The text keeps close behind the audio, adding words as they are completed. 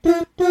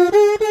Quack,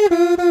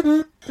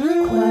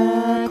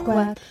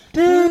 quack.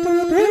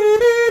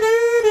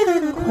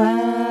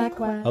 Quack,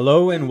 quack.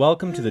 Hello and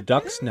welcome to the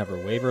Ducks Never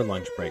Waver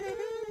lunch break,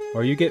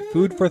 where you get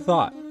food for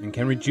thought and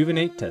can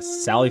rejuvenate to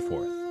sally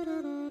forth.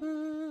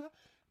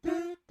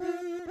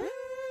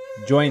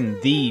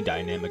 Join the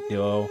dynamic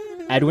duo,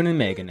 Edwin and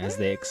Megan, as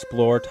they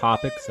explore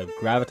topics of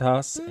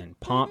gravitas and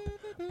pomp,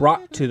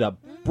 brought to the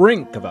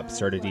brink of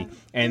absurdity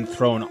and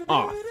thrown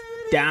off,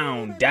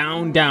 down,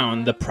 down,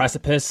 down the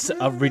precipice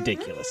of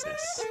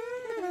ridiculousness.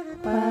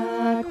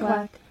 Quack,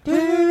 quack.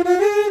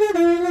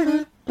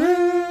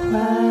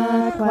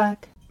 Quack,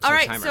 quack. All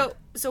right,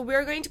 so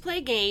we're going to play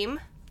a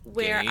game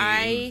where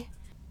I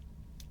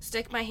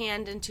stick my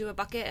hand into a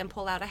bucket and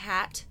pull out a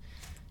hat.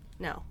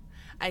 No.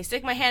 I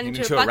stick my hand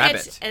into a bucket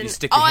rabbit. and you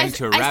stick your hand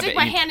into a rabbit. I stick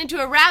my hand into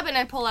a rabbit and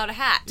I pull out a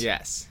hat.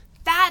 Yes.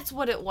 That's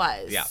what it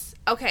was. Yeah.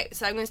 Okay,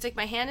 so I'm going to stick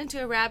my hand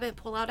into a rabbit,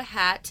 pull out a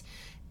hat,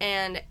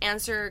 and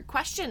answer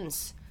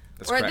questions.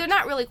 That's or correct. they're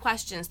not really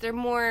questions. They're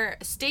more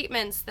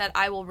statements that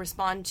I will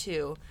respond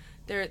to.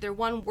 They're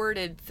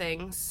one-worded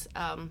things.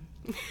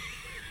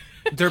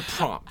 They're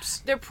prompts.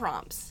 They're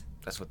prompts.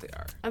 That's what they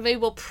are. And they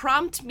will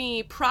prompt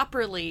me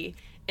properly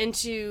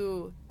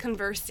into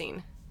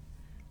conversing.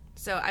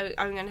 So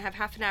I'm going to have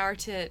half an hour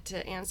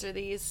to answer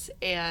these,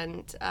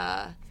 and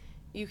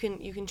you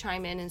can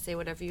chime in and say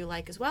whatever you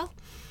like as well.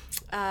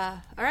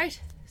 All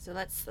right, so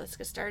let's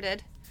get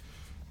started.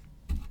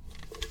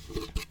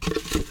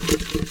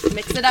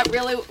 Mix it up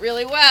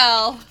really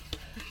well.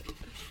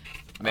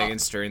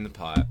 Megan's stirring the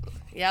pot.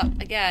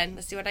 Yep. Again,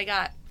 let's see what I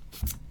got.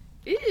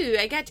 Ooh,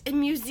 I got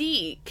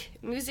music.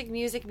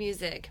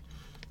 Music.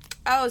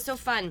 Oh, so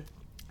fun.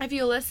 If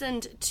you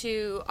listened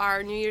to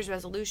our New Year's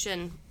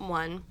resolution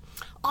one,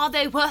 are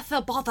they worth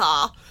the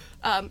bother?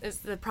 Is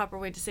the proper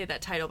way to say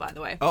that title, by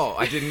the way. Oh,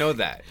 I didn't know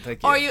that.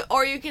 Thank you.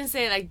 Or you can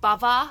say like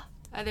bava.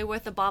 Are they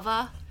worth the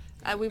bava?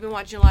 We've been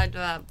watching a lot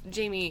of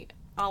Jamie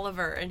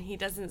Oliver, and he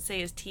doesn't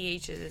say his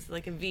TH, it's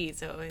like a V,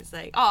 so it's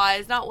like, oh,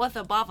 it's not worth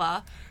a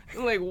bava.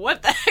 I'm like,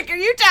 what the heck are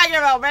you talking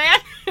about, man?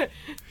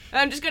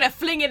 I'm just gonna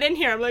fling it in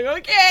here. I'm like,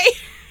 okay.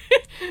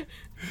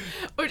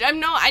 Which I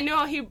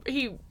know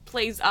he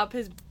plays up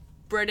his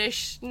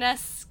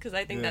Britishness, because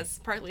I think that's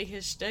partly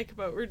his shtick,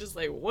 but we're just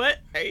like, what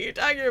are you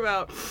talking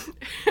about?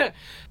 I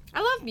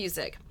love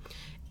music,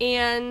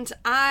 and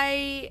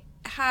I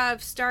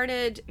have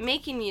started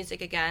making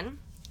music again,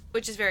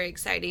 which is very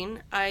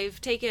exciting. I've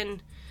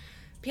taken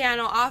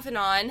piano off and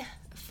on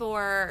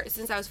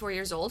since I was 4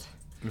 years old,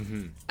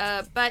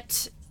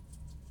 but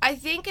I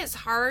think it's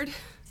hard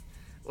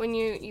when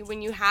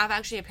you have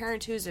actually a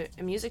parent who's a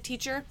music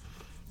teacher.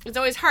 It's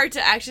always hard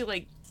to actually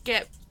like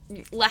get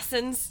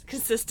lessons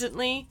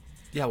consistently.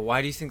 Yeah,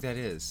 why do you think that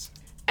is?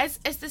 It's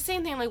the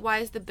same thing, like, why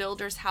is the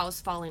builder's house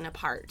falling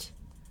apart?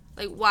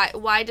 Like,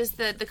 why does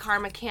the car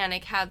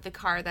mechanic have the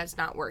car that's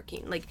not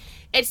working? Like,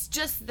 it's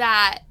just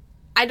that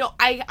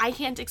I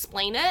can't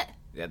explain it.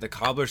 Yeah, the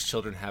cobbler's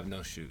children have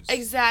no shoes.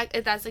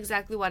 That's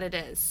exactly what it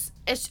is.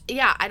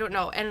 I don't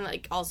know. And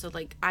like, also,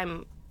 like,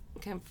 I'm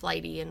kind of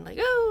flighty and like,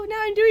 oh,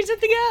 now I'm doing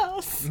something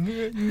else.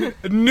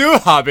 New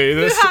hobby.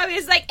 New hobby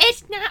is like,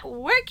 it's not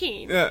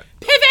working. Yeah.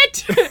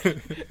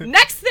 Pivot.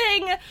 Next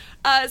thing.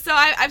 So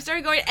I've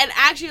started going, and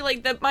actually,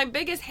 like, my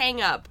biggest hang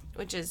up,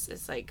 which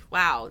is like,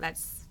 wow,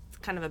 that's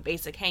kind of a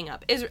basic hang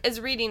up, is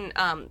reading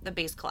the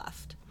bass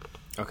clef.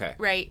 Okay.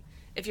 Right?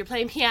 If you're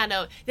playing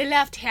piano, the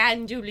left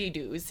hand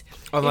doobly-doos.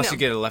 Unless you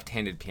get a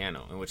left-handed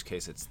piano, in which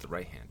case it's the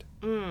right hand.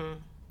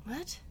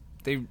 What?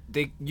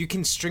 You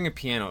can string a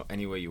piano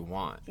any way you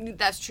want.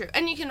 That's true.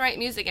 And you can write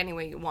music any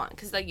way you want,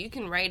 because like you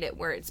can write it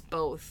where it's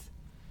both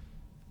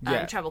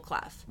treble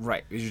clef.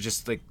 Right. You're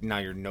just like, now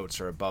your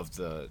notes are above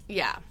the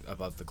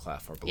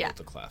clef or below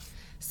the clef.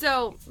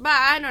 So, but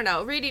I don't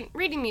know.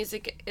 Reading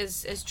music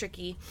is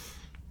tricky.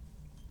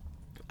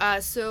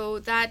 So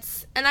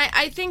that's, and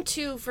I think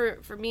too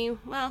for me,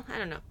 well, I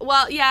don't know.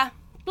 Well, yeah.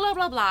 Blah,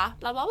 blah, blah,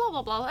 blah, blah, blah,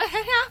 blah, blah.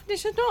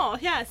 No,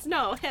 yes,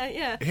 no,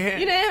 yeah.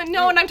 You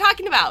know what I'm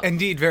talking about.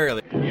 Indeed,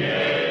 verily.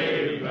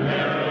 Yea,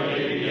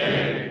 verily,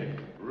 yea.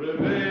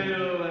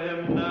 Reveal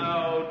him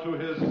now to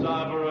his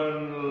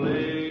sovereign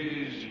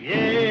liege.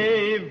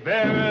 Yea,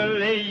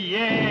 verily,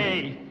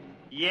 yea.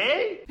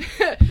 Yea?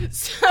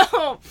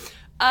 So,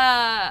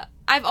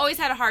 I've always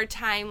had a hard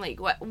time,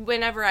 like,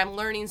 whenever I'm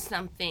learning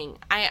something,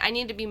 I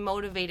need to be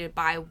motivated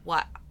by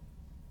what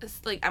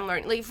like I'm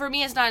learning. Like, for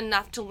me, it's not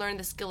enough to learn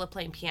the skill of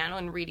playing piano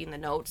and reading the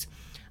notes.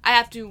 I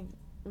have to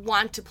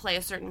want to play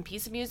a certain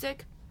piece of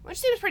music, which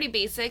seems pretty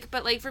basic,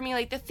 but like for me,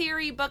 like the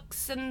theory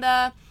books and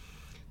the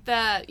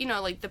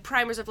like the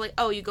primers of like,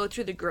 oh, you go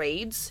through the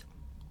grades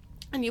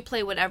and you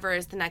play whatever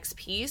is the next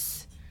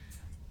piece.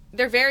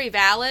 They're very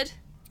valid,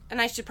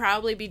 and I should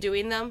probably be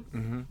doing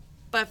them.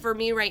 But for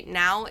me right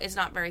now, it's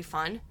not very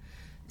fun.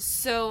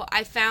 So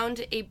I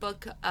found a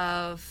book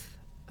of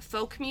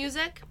folk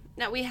music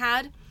that we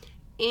had,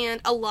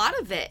 and a lot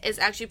of it is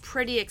actually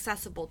pretty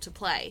accessible to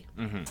play.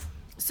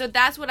 So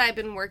that's what I've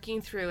been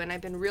working through, and I've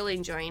been really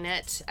enjoying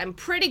it. I'm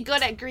pretty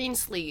good at green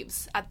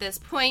sleeves at this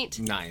point.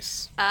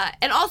 Nice.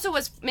 And also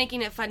what's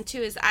making it fun,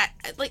 too, is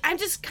I'm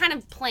just kind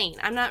of playing.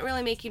 I'm not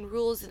really making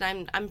rules,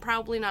 and I'm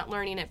probably not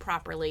learning it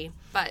properly.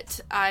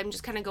 But I'm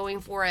just kind of going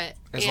for it.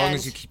 As long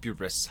as you keep your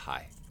wrists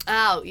high.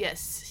 Oh,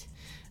 yes.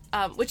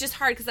 Which is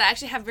hard, because I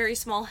actually have very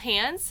small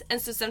hands, and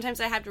so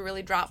sometimes I have to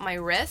really drop my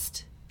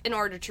wrist in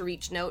order to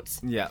reach notes.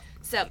 Yeah.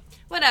 So,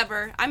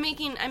 whatever. I'm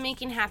making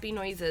happy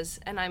noises,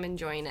 and I'm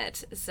enjoying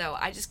it. So,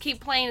 I just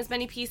keep playing as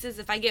many pieces.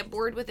 If I get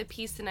bored with a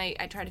piece, then I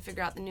try to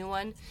figure out the new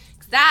one.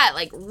 'Cause that,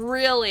 like,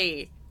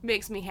 really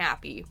makes me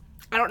happy.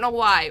 I don't know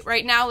why.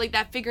 Right now, like,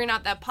 that figuring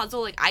out that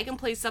puzzle, like, I can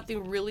play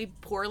something really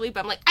poorly,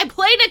 but I'm like, I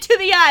played it to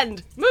the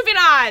end! Moving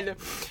on!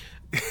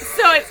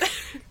 So,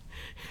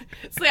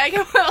 it's like I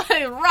can put,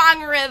 like,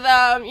 wrong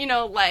rhythm, you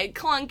know, like,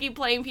 clunky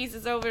playing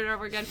pieces over and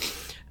over again.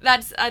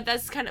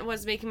 That's kind of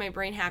what's making my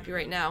brain happy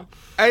right now.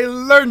 I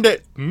learned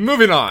it.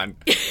 Moving on.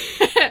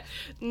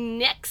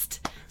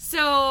 Next.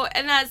 So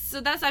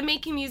that's I'm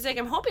making music.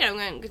 I'm hoping I'm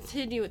going to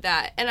continue with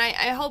that, and I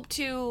hope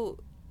to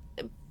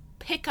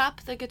pick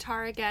up the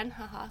guitar again.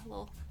 Haha,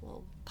 little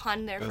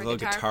pun there for a little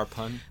guitar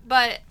pun.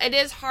 But it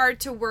is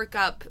hard to work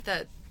up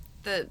the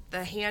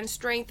hand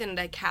strength and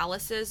the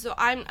calluses. So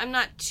I'm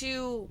not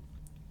too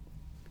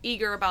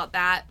eager about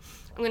that.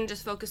 I'm going to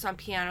just focus on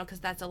piano because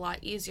that's a lot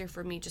easier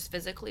for me just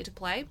physically to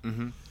play.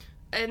 Mm-hmm.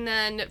 And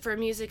then for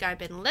music I've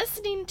been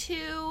listening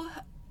to,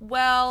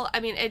 well, I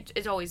mean,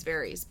 it always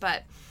varies,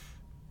 but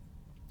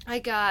I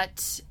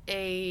got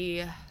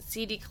a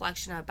CD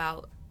collection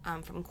about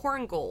from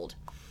Korngold,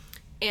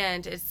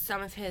 and it's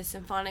some of his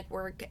symphonic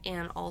work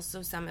and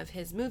also some of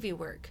his movie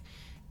work.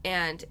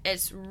 And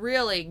it's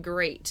really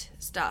great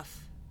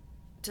stuff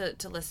to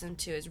listen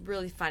to. It's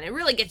really fun. It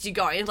really gets you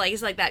going.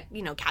 It's like that,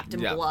 you know, Captain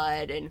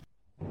Blood and...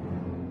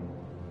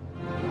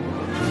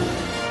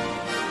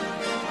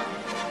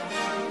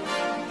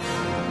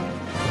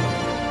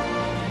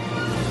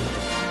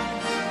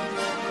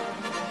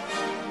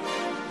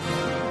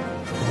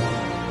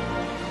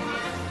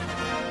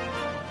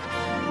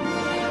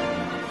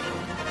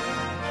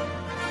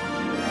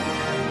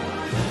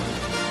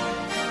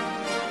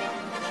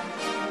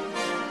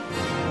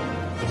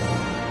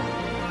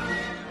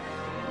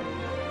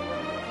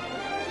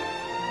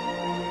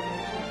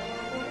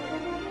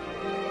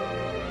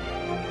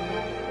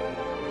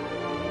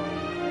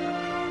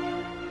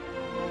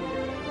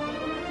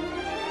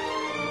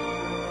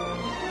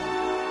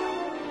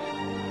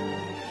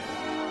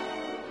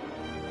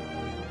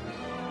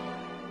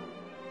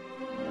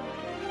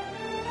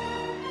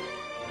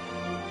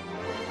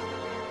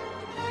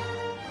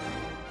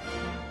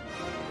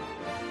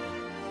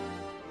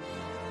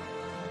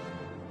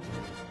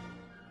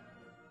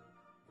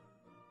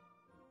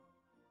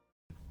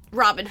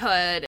 Robin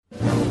Hood.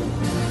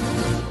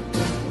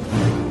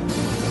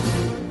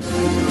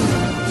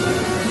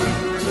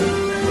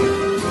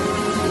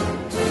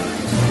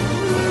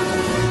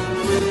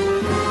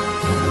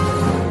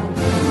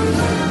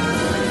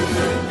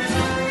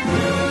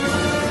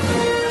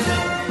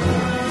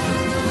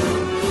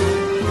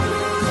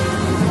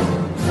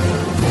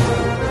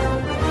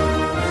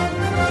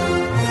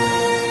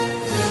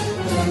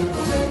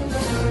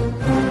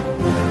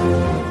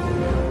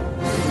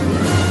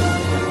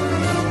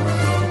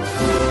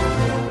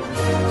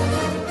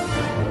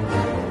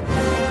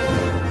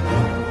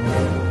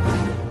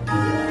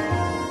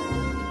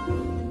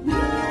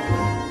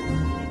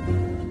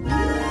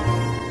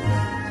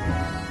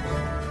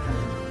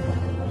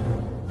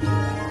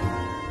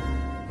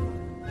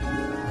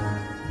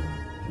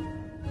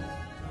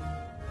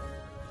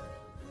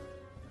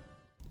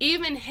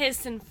 Even his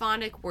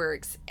symphonic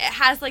works, it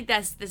has like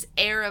this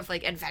air of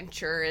like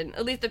adventure, and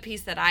at least the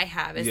piece that I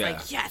have is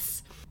like,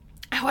 yes,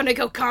 I want to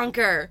go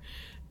conquer.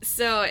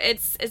 So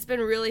it's been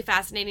really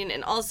fascinating,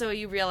 and also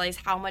you realize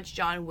how much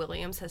John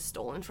Williams has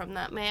stolen from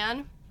that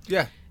man.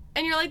 Yeah.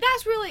 And you're like,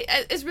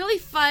 it's really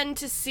fun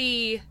to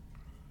see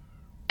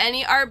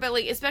any art, but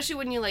like especially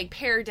when you like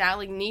pare down,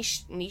 like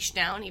niche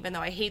down. Even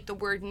though I hate the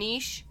word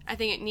niche, I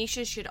think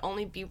niches should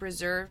only be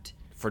reserved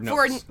for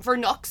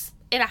nooks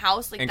in a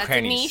house. Like and that's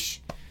crannies. A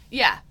niche.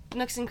 Yeah,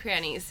 nooks and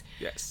crannies.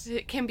 Yes.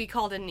 It can be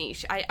called a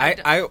niche.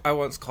 I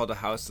once called a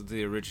house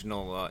the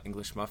original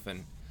English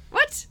muffin.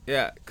 What?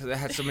 Yeah, because it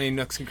had so many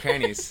nooks and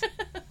crannies.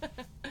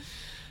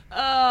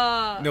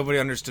 Nobody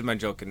understood my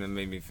joke, and it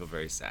made me feel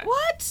very sad.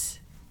 What?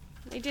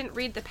 They didn't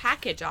read the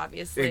package,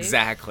 obviously.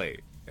 Exactly.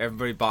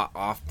 Everybody bought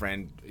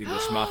off-brand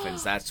English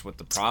muffins. That's what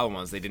the problem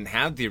was. They didn't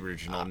have the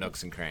original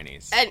nooks and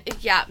crannies. And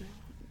yeah,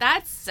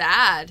 that's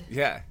sad.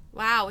 Yeah.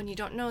 Wow, and you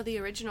don't know the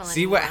original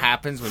See anymore. What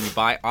happens when you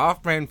buy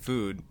off-brand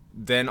food,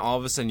 then all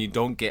of a sudden you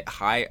don't get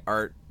high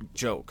art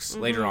jokes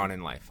later on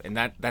in life. And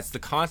that's the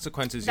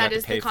consequences you have to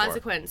pay for. That is the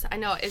consequence. I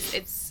know.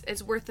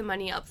 It's worth the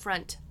money up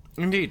front.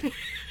 Indeed.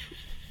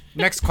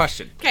 Next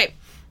question. Okay.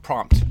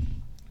 Prompt.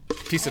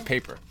 Piece of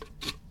paper.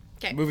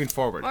 Okay. Moving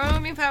forward. We're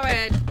moving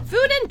forward.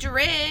 Food and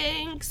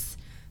drinks.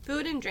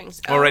 Food and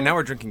drinks. Well, right now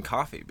we're drinking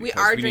coffee. We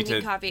are need drinking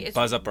to coffee. It's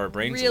buzz up our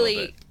brains really, a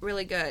little bit.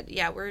 really good.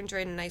 Yeah, we're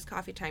enjoying a nice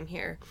coffee time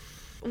here.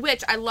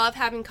 Which, I love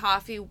having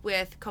coffee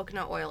with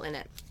coconut oil in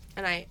it.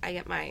 And I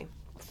get my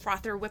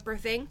frother whipper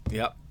thing.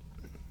 Yep.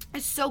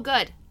 It's so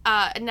good.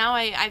 Now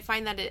I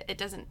find that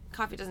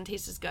coffee doesn't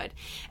taste as good.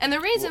 And the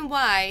reason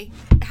why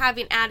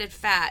having added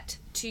fat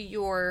to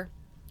your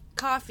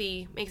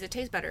coffee makes it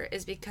taste better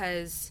is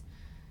because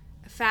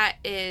fat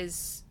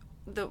is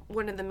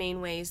one of the main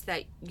ways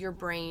that your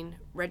brain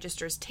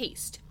registers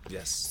taste.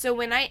 Yes. So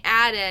when I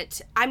add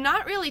it, I'm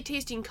not really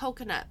tasting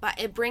coconut, but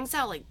it brings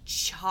out like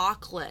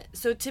chocolate.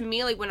 So to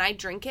me, like when I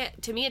drink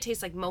it, to me it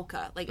tastes like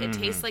mocha. Like it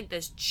tastes like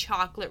this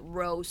chocolate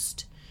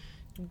roast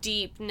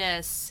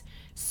deepness,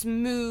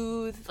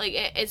 smooth. Like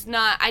it's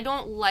not. I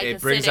don't like.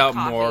 It brings out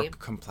coffee. more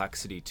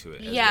complexity to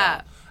it. As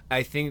well.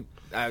 I think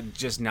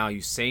just now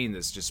you saying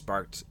this just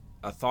sparked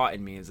a thought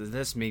in me. Is that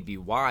this may be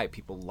why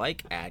people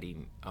like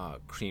adding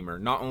creamer?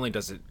 Not only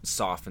does it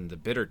soften the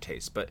bitter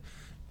taste, but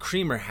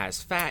creamer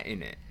has fat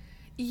in it.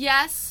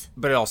 Yes.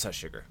 But it also has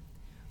sugar.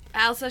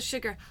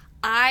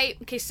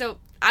 So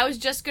I was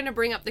just gonna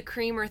bring up the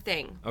creamer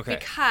thing. Okay.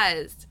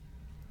 Because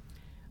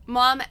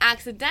Mom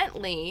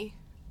accidentally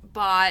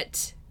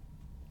bought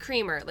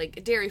creamer,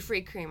 like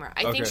dairy-free creamer.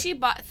 I think she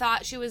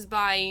thought she was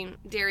buying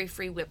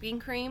dairy-free whipping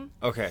cream.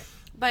 Okay.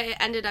 But it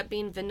ended up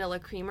being vanilla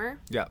creamer.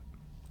 Yeah.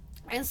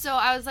 And so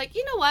I was like,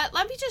 you know what?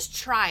 Let me just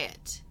try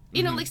it.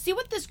 You know, like see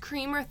what this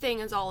creamer thing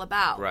is all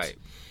about. Right.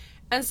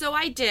 And so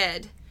I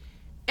did.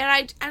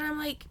 And I'm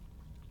like,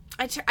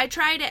 I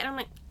tried it and I'm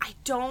like, I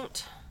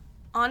don't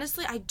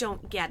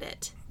get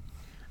it.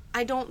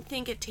 I don't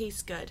think it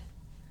tastes good.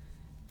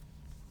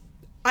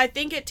 I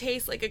think it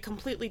tastes like a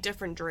completely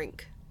different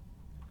drink.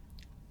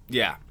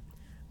 Yeah.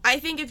 I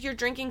think if you're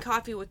drinking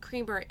coffee with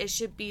creamer, it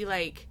should be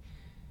like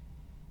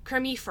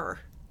cremifer.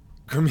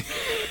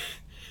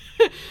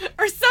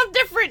 Or some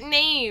different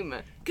name.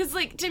 Because,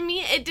 like, to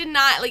me, it did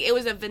not, like, it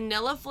was a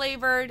vanilla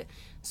flavored,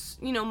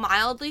 you know,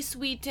 mildly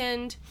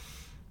sweetened.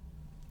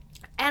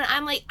 And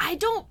I'm like, I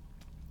don't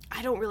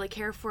really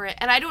care for it.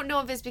 And I don't know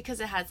if it's because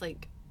it has,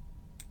 like,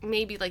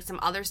 maybe, like, some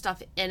other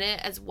stuff in it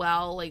as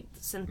well, like,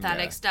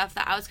 synthetic stuff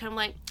that I was kind of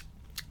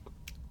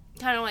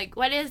like,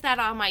 what is that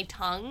on my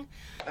tongue?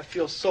 I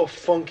feel so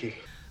funky.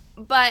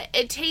 But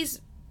it tastes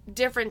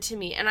different to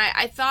me. And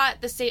I thought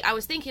I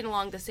was thinking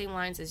along the same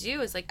lines as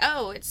you. It's like,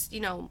 oh, it's, you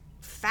know,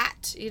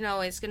 fat, you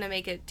know, it's going to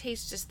make it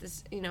taste just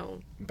this, you know,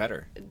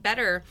 better.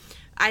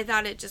 I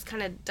thought it just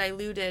kind of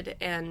diluted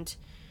and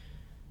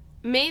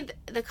made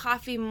the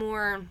coffee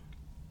more,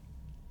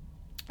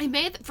 it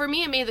made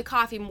the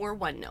coffee more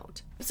one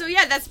note. So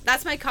yeah,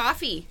 that's my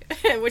coffee,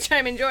 which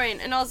I'm enjoying.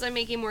 And also I'm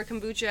making more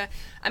kombucha.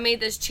 I made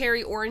this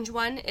cherry orange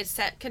one. It's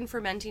second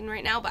fermenting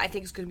right now, but I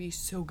think it's going to be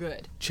so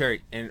good.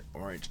 Cherry and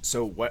orange.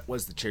 So what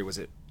was the cherry? Was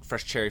it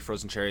fresh cherry,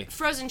 frozen cherry?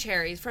 Frozen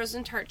cherries,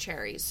 frozen tart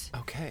cherries.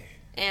 Okay.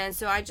 And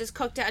so I just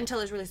cooked it until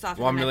it was really soft.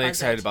 Well, I'm really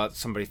excited about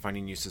somebody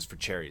finding uses for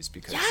cherries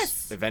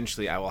because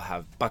eventually I will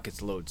have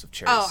buckets loads of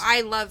cherries. Oh,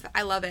 I love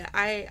it.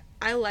 I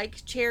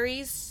like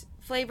cherries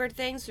flavored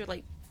things, or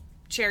like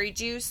cherry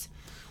juice.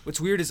 What's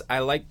weird is I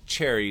like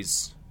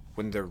cherries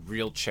when they're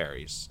real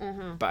cherries,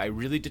 but I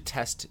really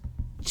detest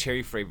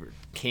cherry flavored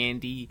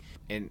candy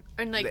and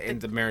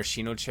the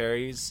maraschino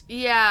cherries.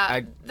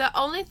 Yeah, the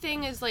only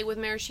thing is like with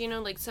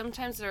maraschino, like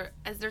sometimes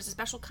there's a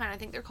special kind. I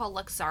think they're called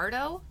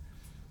Luxardo.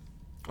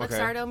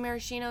 Luxardo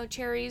maraschino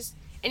cherries.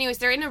 Anyways,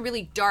 they're in a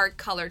really dark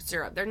colored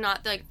syrup. They're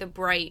not like the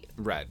bright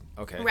red.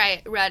 Okay.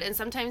 Right, red. And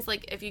sometimes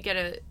like if you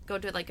go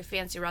to like a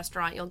fancy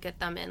restaurant, you'll get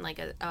them in like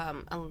a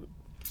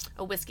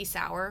whiskey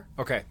sour.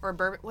 Okay. Or a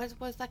bourbon.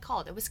 What's that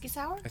called? A whiskey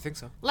sour? I think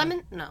so.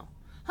 Lemon? No.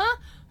 Huh?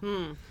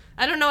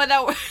 I don't know what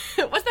that.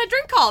 What's that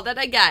drink called that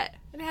I get?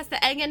 It has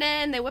the egg in it,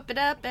 and they whip it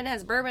up, and it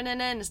has bourbon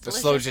in it, and it's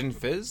delicious. The Slow Gin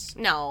Fizz?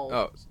 No.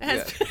 Oh, it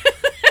has. Yeah.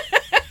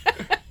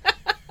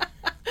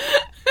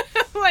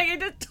 Like I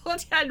just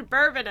told you, it had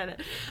bourbon in it.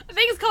 I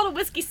think it's called a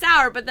whiskey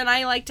sour, but then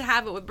I like to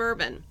have it with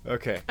bourbon.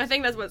 Okay. I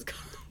think that's what it's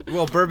called.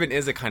 Well, bourbon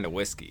is a kind of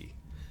whiskey.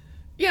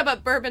 Yeah,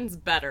 but bourbon's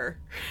better.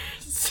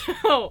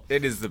 So.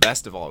 It is the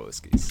best of all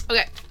whiskeys.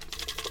 Okay.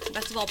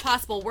 Best of all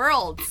possible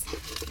worlds.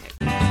 Okay.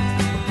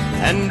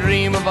 And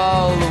dream of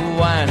all the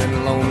wine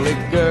and lonely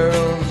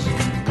girls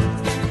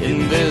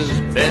in this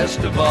best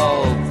of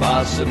all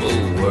possible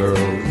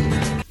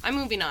worlds. I'm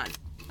moving on.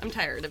 I'm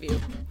tired of you.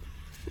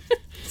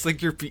 It's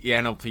like your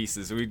piano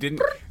pieces. We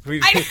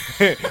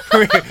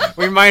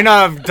might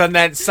not have done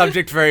that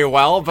subject very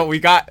well, but we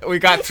got through it. We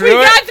got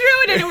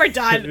through it and we're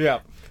done. Yeah.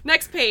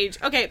 Next page.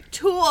 Okay,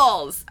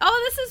 tools.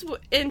 Oh, this is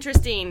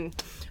interesting.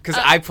 Because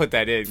I put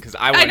that in because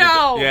I wanted I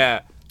know.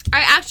 Yeah.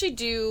 I actually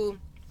do.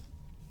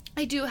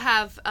 I do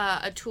have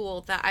a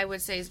tool that I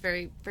would say is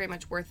very, very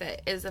much worth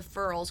it. Is a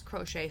Furls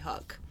crochet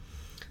hook.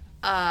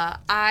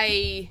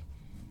 I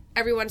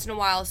every once in a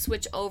while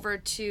switch over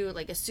to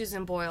like a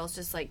Susan Boyle's,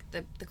 just like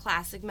the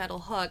classic metal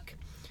hook,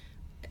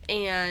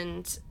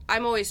 and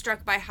I'm always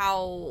struck by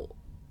how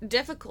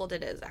difficult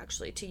it is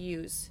actually to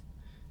use.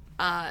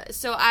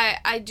 So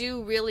I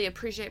do really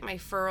appreciate my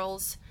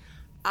Furls.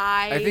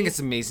 I think it's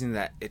amazing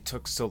that it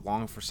took so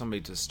long for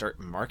somebody to start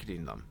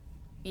marketing them.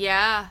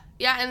 Yeah,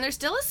 and there's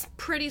still a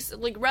pretty,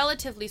 like,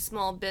 relatively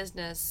small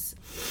business.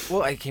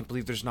 Well, I can't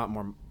believe there's not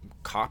more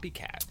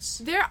copycats.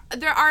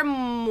 There are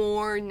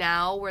more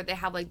now where they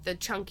have, like, the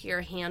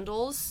chunkier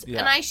handles. Yeah.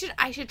 And I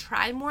should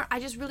try more. I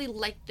just really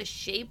like the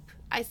shape.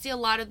 I see a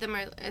lot of them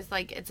as,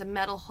 like, it's a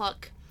metal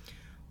hook,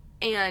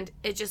 and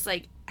it just,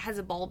 like, has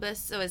a bulbous,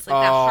 so it's,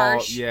 like, that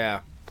harsh.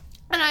 Yeah.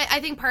 And I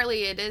think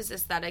partly it is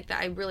aesthetic,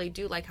 that I really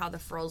do like how the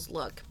furls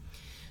look.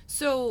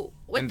 So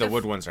with the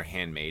wood ones are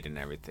handmade and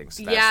everything.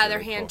 So that's they're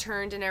really hand cool.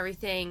 turned and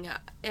everything.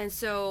 And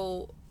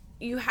so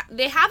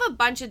they have a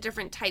bunch of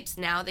different types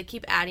now. They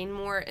keep adding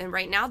more, and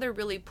right now they're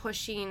really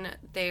pushing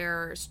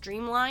their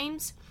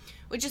streamlines,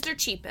 which is their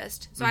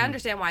cheapest. So I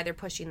understand why they're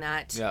pushing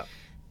that.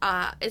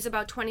 Yeah. It's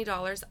about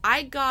 $20.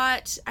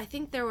 I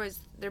think there was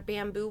their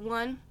bamboo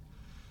one,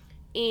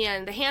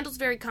 and the handle's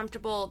very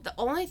comfortable. The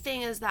only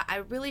thing is that I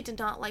really did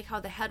not like how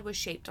the head was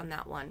shaped on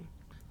that one.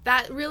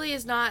 That really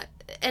is not,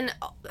 and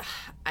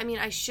I mean,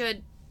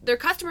 their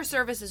customer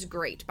service is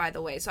great, by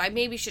the way, so I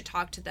maybe should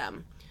talk to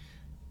them,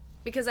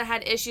 because I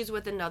had issues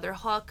with another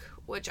hook,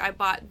 which I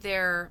bought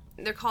they're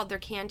called their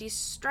candy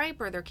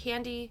stripe, or their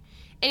candy,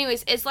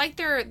 anyways, it's like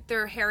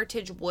their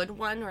heritage wood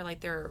one, or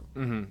like their,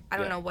 I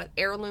don't know what,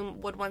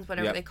 heirloom wood ones,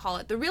 whatever they call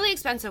it, the really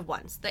expensive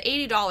ones, the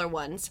 $80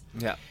 ones,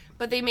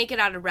 but they make it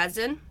out of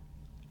resin.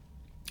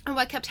 And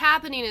what kept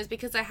happening is,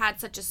 because I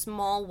had such a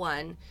small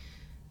one,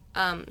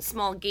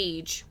 small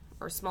gauge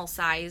or small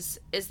size,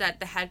 is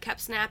that the head kept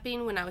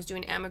snapping when I was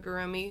doing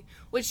amigurumi,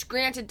 which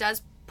granted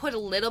does put a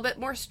little bit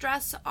more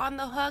stress on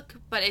the hook,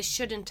 but it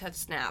shouldn't have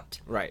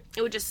snapped. Right.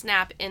 It would just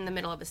snap in the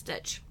middle of a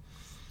stitch.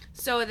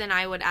 So then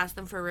I would ask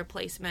them for a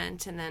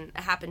replacement, and then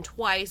it happened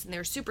twice, and they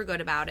were super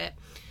good about it.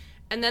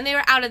 And then they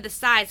were out of the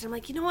sides, and I'm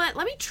like, you know what,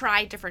 let me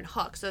try different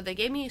hooks. So they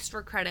gave me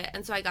store credit,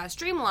 and so I got a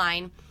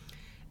streamline.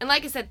 And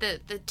like I said,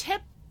 the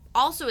tip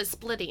also is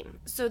splitting.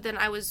 So then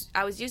I was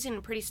using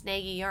a pretty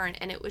snaggy yarn,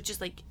 and it was just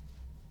like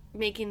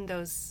making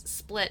those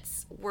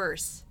splits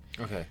worse.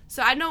 Okay.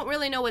 So I don't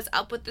really know what's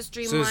up with the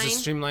streamline. So is the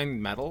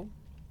streamline metal?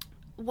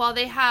 Well,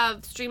 they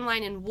have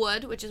streamline in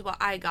wood, which is what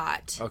I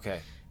got. Okay.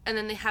 And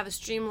then they have a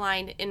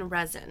streamline in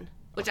resin,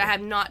 which I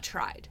have not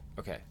tried.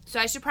 Okay. So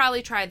I should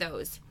probably try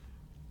those.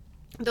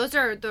 Those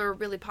are the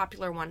really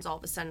popular ones all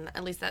of a sudden,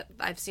 at least that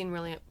I've seen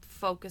really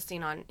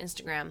focusing on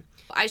Instagram.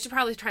 I should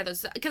probably try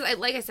those, because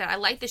like I said, I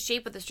like the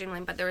shape of the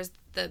streamline, but there was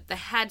the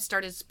head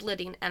started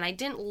splitting, and I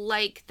didn't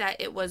like that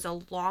it was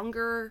a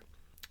longer,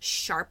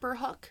 sharper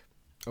hook.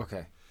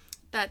 Okay.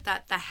 That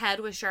the head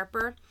was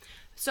sharper.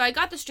 So I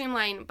got the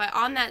streamline, but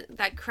on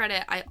that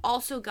credit, I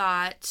also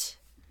got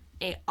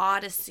a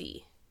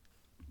Odyssey.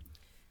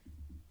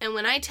 And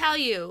when I tell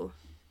you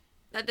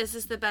that this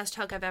is the best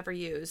hook I've ever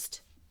used,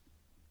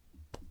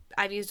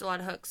 I've used a lot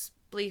of hooks.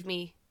 Believe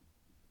me,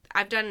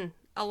 I've done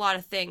a lot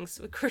of things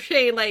with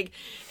crocheting. Like,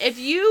 if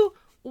you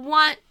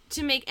want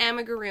to make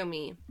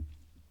amigurumi,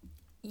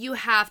 you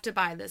have to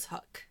buy this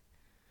hook.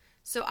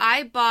 So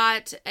I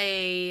bought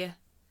a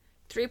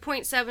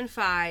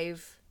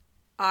 3.75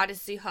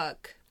 Odyssey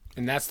hook.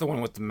 And that's the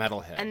one with the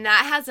metal head. And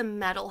that has a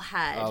metal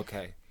head.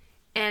 Okay.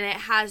 And it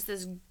has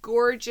this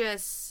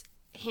gorgeous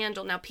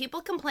handle. Now,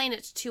 people complain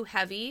it's too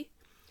heavy.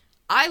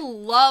 I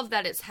love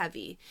that it's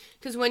heavy,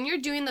 because when you're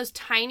doing those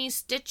tiny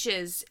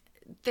stitches,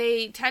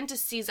 they tend to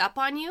seize up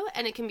on you,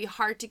 and it can be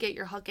hard to get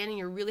your hook in, and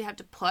you really have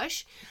to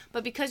push.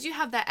 But because you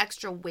have that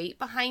extra weight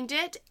behind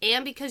it,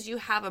 and because you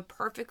have a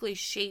perfectly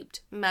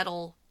shaped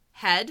metal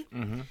head,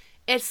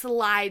 it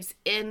slides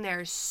in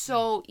there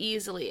so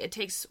easily. It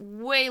takes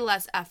way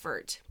less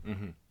effort.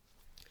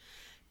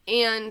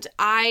 And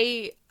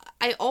I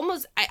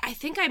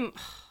think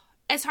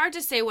it's hard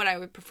to say what I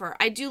would prefer.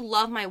 I do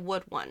love my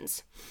wood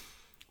ones,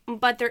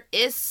 but there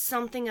is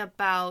something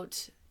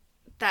about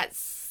that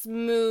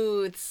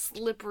smooth,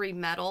 slippery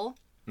metal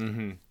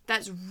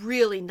that's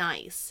really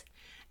nice.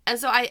 And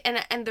so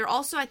and they're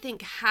also, I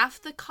think,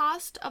 half the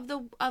cost of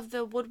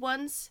the wood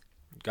ones.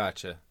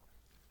 Gotcha.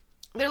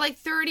 They're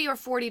like $30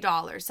 or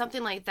 $40,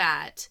 something like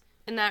that,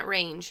 in that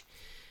range.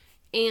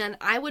 And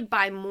I would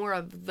buy more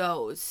of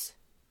those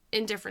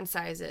in different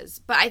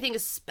sizes. But I think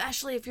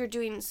especially if you're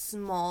doing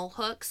small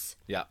hooks,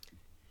 Yeah.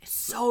 it's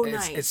so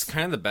nice. It's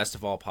kind of the best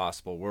of all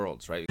possible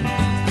worlds, right?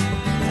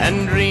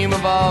 And dream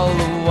of all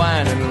the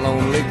whining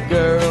lonely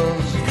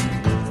girls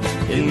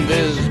in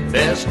this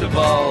best of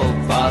all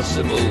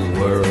possible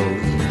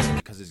worlds.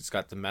 Because it's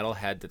got the metal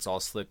head that's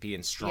all slippy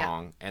and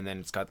strong, and then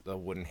it's got the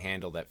wooden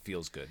handle that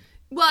feels good.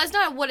 Well, it's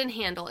not a wooden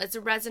handle. It's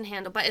a resin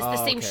handle, but it's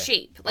the same okay.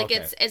 shape. Like,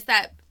 Okay. it's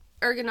that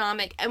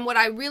ergonomic. And what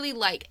I really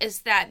like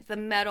is that the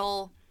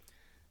metal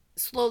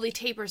slowly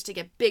tapers to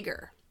get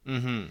bigger.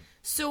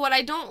 So what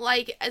I don't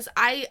like is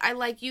I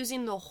like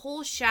using the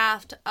whole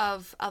shaft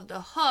of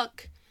the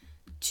hook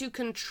to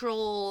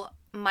control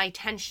my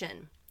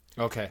tension.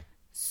 Okay.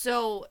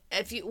 So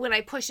when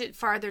I push it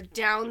farther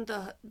down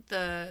the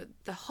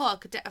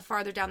hook,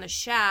 farther down the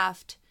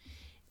shaft,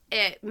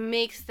 it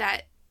makes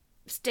that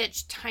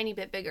stitch tiny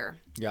bit bigger.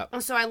 Yeah.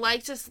 And so I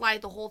like to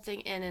slide the whole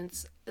thing in,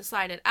 and to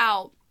slide it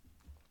out.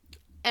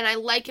 And I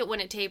like it when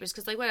it tapers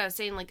because, like what I was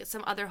saying, like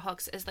some other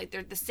hooks is like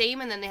they're the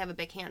same and then they have a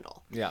big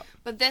handle. Yeah.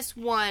 But this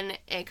one,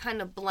 it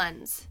kind of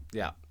blends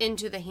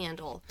into the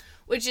handle,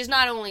 which is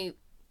not only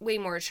way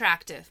more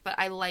attractive, but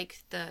I like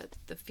the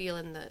feel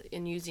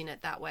in using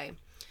it that way.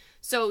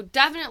 So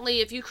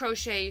definitely, if you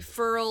crochet,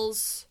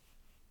 furls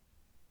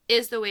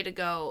is the way to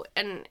go.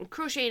 And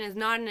crocheting is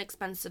not an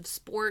expensive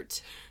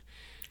sport.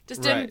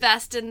 Just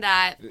invest in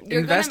that.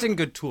 Invest in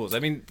good tools. I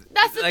mean,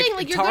 that's the thing.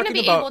 Like, you're going to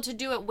be able to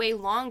do it way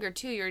longer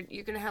too. You're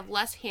going to have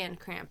less hand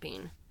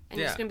cramping, and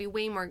it's going to be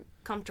way more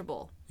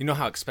comfortable. You know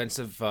how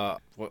expensive?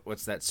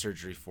 What's that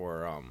surgery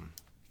for?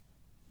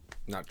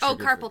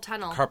 Carpal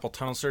tunnel. Carpal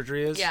tunnel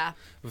surgery is. Yeah.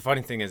 The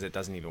funny thing is, it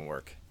doesn't even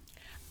work.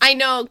 I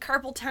know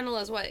carpal tunnel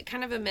is what,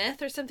 kind of a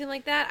myth or something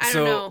like that. I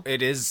don't know. So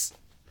it is.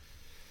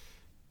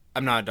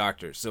 I'm not a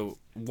doctor, so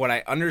what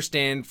I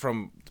understand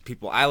from the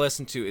people I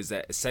listen to is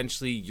that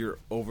essentially you're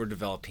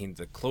overdeveloping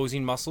the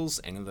closing muscles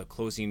and the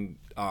closing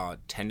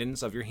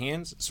tendons of your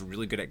hands. So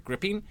really good at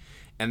gripping,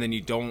 and then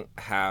you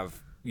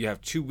have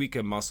too weak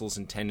of muscles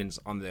and tendons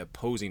on the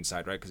opposing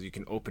side, right? Because you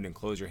can open and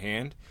close your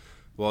hand.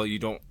 Well, you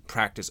don't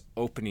practice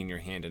opening your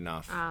hand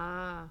enough,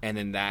 and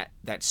then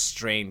that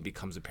strain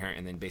becomes apparent,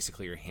 and then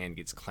basically your hand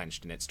gets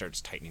clenched and it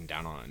starts tightening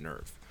down on a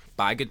nerve.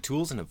 Buy good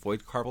tools and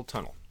avoid carpal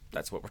tunnel.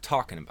 That's what we're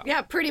talking about.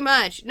 Yeah, pretty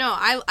much. No,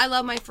 I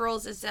love my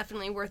furls. It's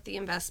definitely worth the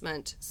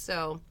investment.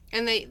 So,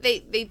 and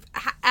they've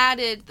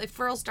added, the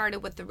furls started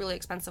with the really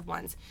expensive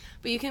ones,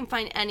 but you can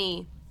find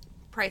any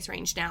price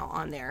range now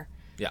on there.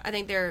 Yeah. I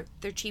think their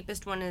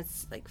cheapest one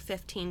is like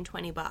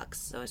 $15-$20,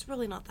 so it's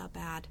really not that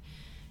bad.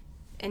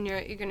 And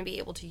you're going to be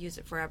able to use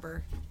it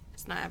forever.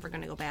 It's not ever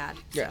going to go bad.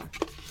 Yeah.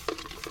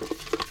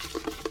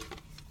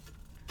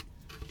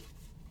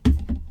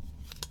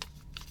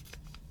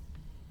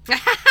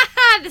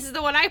 This is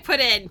the one I put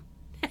in.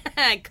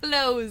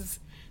 Clothes.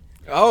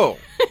 Oh.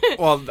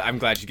 Well, I'm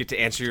glad you get to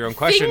answer your own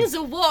question. Things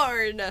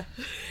worn.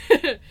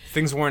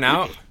 Things worn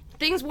out?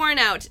 Things worn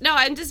out. No,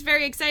 I'm just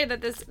very excited that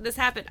this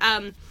happened.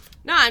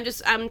 No,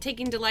 I'm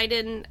taking delight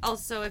in,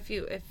 also, if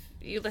you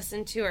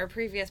listen to our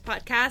previous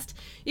podcast,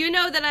 you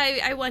know that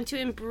I want to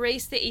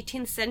embrace the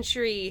 18th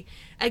century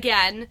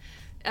again,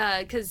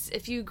 because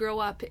if you grow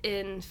up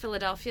in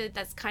Philadelphia,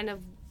 that's kind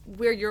of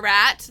where you're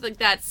at. Like,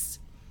 that's,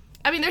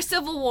 I mean, there's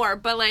Civil War,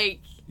 but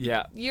like,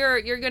 yeah,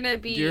 you're gonna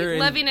be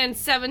living in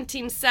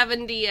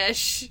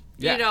 1770-ish,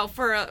 you know,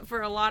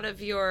 for a lot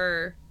of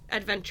your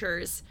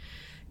adventures.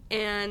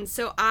 And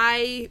so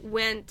I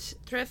went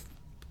thrift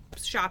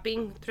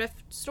shopping. I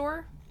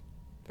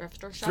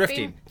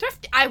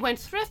went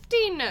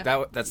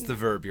thrifting. That's the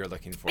verb you're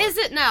looking for. Is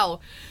it?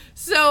 No.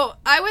 So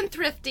I went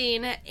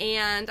thrifting,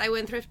 and I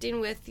went thrifting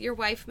with your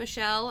wife,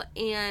 Michelle,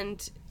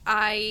 and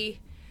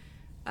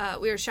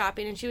we were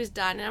shopping, and she was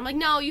done, and I'm like,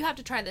 no, you have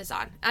to try this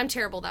on. I'm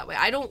terrible that way.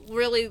 I'm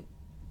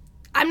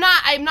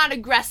not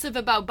aggressive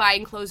about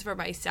buying clothes for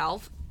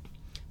myself,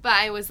 but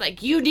I was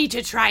like, you need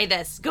to try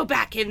this. Go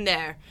back in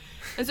there.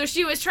 And so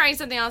she was trying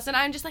something else, and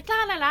I'm just like,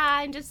 la la la,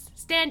 I'm just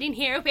standing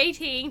here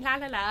waiting, la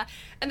la la.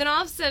 And then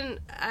all of a sudden,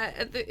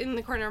 in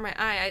the corner of my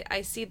eye,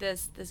 I see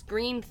this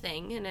green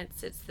thing, and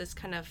it's this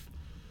kind of...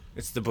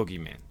 It's the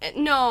boogeyman.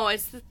 No,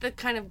 it's the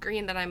kind of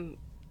green that I'm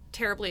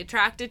terribly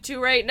attracted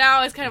to right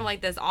now. It's kind of like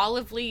this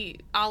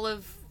foresty,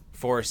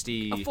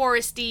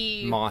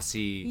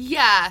 mossy.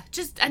 Yeah,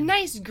 just a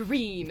nice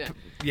green.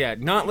 Yeah,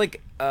 not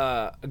like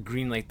a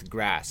green like the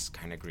grass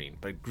kind of green,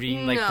 but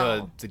green like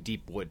the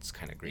deep woods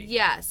kind of green.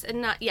 Yes,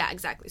 and not, yeah,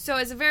 exactly. So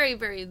it's a very,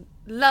 very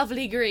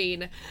lovely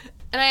green.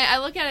 And I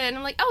look at it and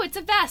I'm like, oh, it's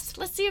a vest.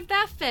 Let's see if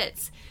that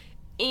fits.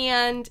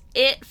 And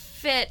it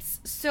fits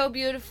so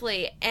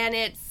beautifully.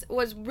 And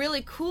what's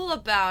really cool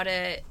about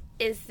it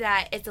is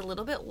that it's a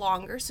little bit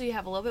longer, so you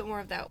have a little bit more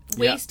of that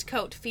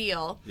waistcoat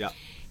feel. Yeah.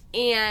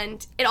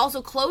 And it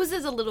also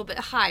closes a little bit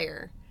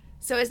higher.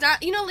 So it's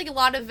not, like a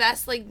lot of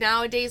vests, like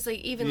nowadays, like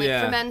even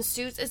like for men's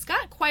suits, it's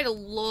got quite a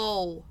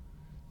low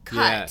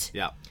cut.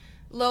 Yeah.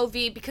 Low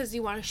V, because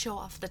you want to show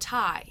off the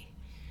tie.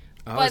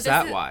 Oh, but is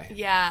that why?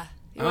 Yeah.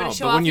 You want to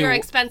show off your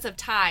expensive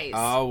ties.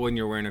 Oh, when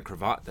you're wearing a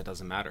cravat, that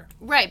doesn't matter.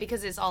 Right,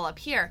 because it's all up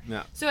here.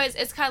 Yeah. So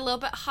it's kind of a little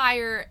bit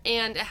higher,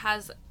 and it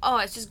has,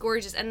 it's just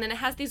gorgeous. And then it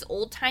has these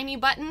old-timey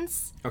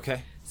buttons.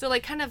 Okay. So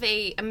like kind of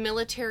a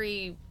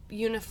military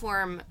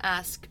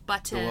uniform-esque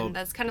button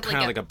that's kind of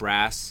like a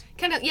brass.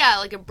 Kind of, yeah,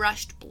 like a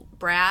brushed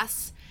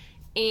brass.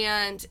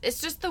 And it's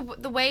just the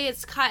way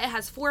it's cut. It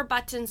has 4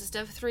 buttons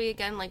instead of 3,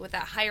 again, like with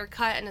that higher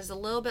cut, and is a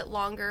little bit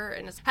longer,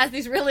 and it has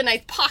these really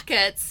nice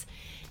pockets.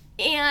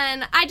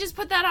 And I just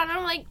put that on, and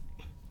I'm like,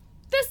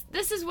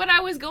 this is what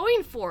I was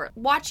going for.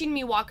 Watching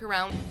me walk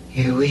around.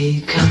 Here we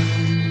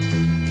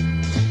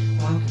come,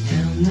 walk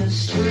down the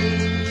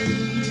street.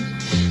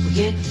 We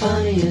get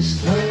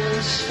funniest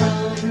looks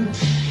from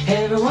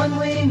everyone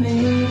we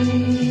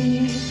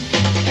meet.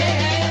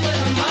 Hey,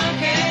 we're the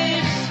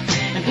monkeys,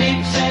 and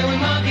people say we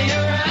monkey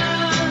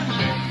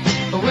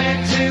around, but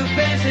we're too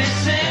busy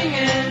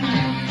singing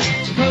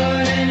to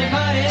put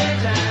anybody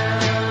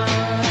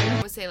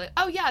down. Say like,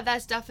 oh yeah, yeah,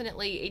 that's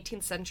definitely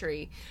 18th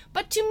century.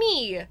 But to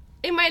me,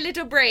 in my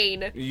little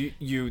brain,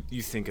 you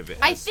think of it.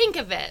 I think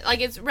of it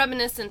like it's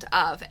reminiscent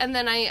of. And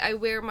then I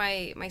wear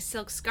my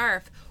silk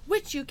scarf,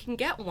 which you can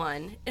get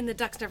one in the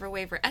Ducks Never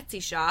Waver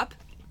Etsy shop.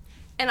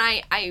 And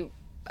I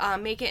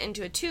make it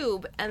into a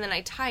tube, and then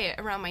I tie it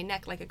around my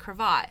neck like a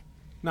cravat.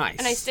 Nice.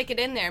 And I stick it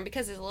in there, and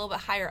because it's a little bit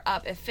higher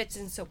up, it fits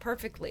in so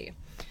perfectly.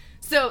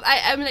 So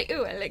I'm like,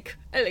 ooh, I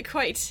look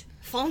quite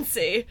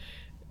fancy,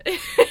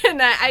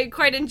 and I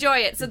quite enjoy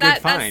it. So Good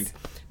find.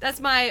 That's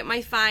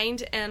my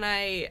find, and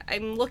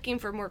I'm looking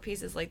for more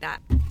pieces like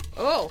that.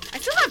 Oh, I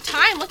still have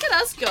time. Look at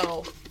us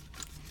go.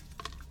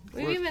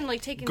 We've even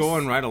like taken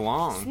going right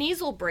along.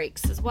 Sneasel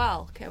breaks as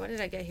well. Okay, what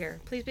did I get here?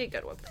 Please be a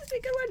good one. Please be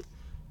a good one.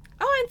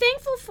 Oh, I'm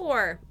thankful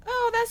for.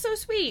 Oh, that's so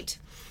sweet.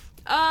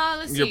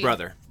 Let's see. Your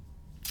brother.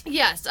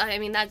 Yes, I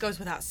mean that goes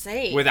without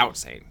saying. Without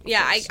saying.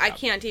 Yeah, I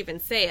can't even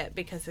say it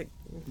because it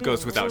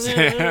goes without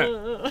saying.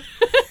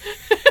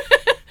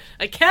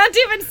 I can't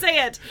even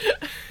say it.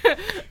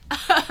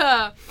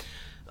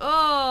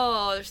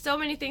 Oh, there's so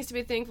many things to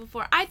be thankful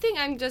for. I think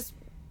I'm just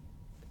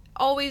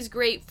always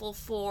grateful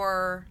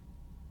for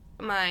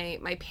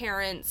my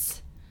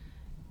parents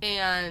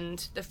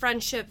and the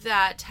friendship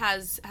that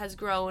has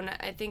grown.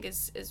 I think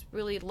is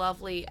really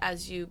lovely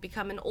as you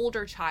become an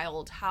older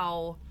child,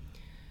 how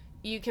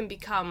you can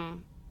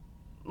become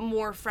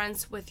more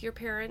friends with your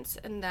parents,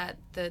 and that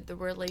the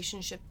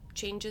relationship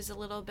changes a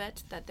little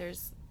bit, that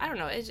there's, I don't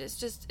know, it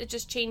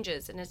just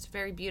changes, and it's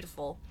very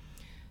beautiful.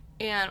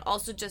 And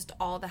also just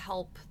all the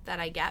help that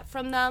I get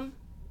from them.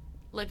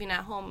 Living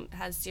at home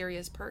has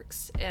serious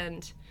perks,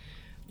 and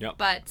yep.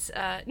 But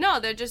no,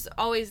 they're just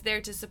always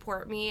there to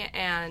support me,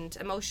 and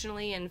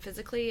emotionally and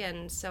physically,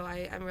 and so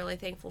I'm really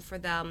thankful for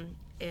them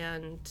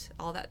and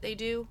all that they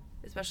do.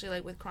 Especially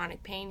like with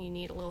chronic pain, you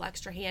need a little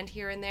extra hand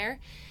here and there,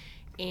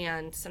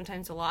 and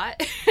sometimes a lot.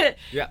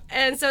 Yeah.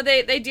 And so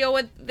they deal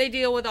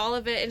with all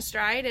of it in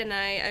stride, and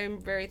I'm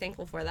very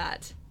thankful for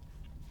that.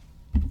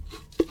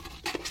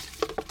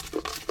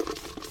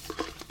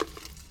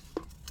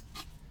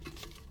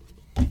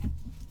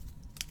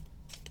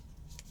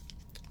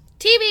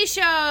 TV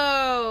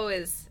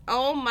shows.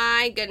 Oh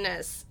my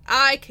goodness.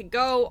 I could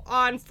go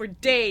on for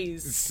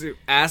days.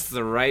 Ask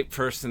the right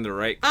person the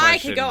right question. I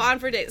could go on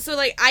for days. So,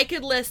 like, I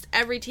could list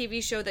every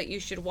TV show that you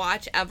should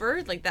watch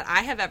ever, like, that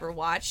I have ever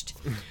watched.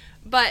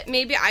 But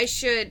maybe I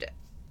should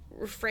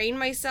refrain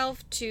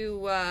myself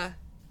to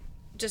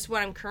just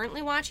what I'm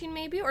currently watching,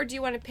 maybe? Or do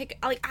you want to pick,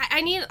 like,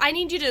 I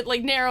need you to,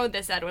 like, narrow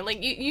this, Edwin.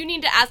 Like, you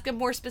need to ask a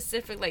more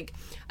specific, like,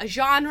 a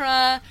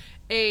genre,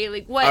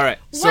 like, what... All right,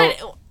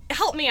 so...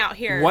 help me out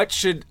here. What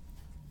should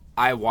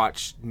I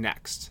watch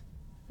next?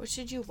 What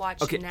should you watch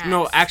next?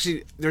 No,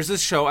 actually, there's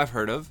this show I've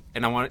heard of,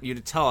 and I want you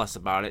to tell us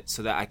about it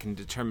so that I can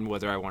determine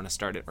whether I want to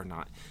start it or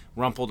not.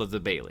 Rumpled of the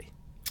Bailey.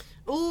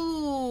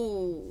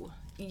 Ooh,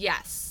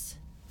 yes.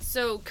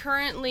 So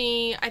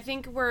currently, I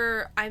think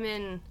I'm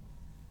in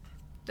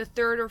the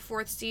 3rd or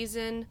 4th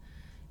season.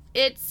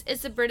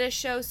 It's a British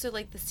show, so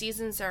like the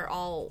seasons are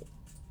all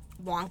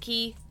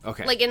wonky.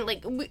 Okay. Like in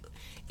like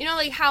you know,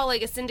 like how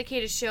like a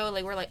syndicated show,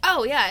 like we're like,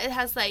 oh yeah, it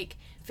has like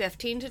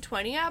 15 to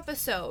 20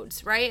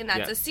 episodes, right? And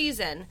that's a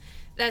season.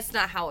 That's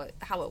not how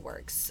it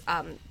works.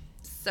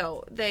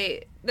 So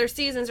their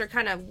seasons are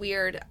kind of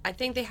weird. I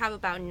think they have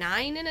about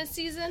 9 in a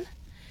season,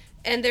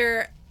 and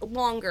they're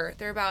longer.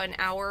 They're about an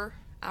hour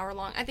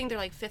long. I think they're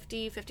like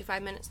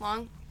 55 minutes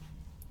long.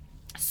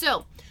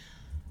 So,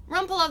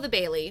 Rumple of the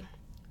Bailey.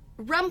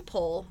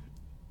 Rumple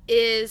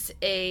is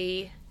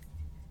a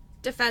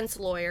defense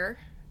lawyer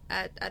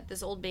at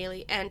this Old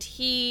Bailey, and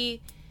he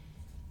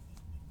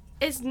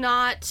is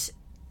not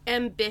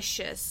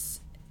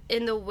ambitious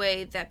in the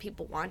way that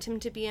people want him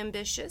to be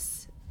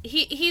ambitious.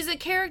 He's a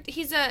character.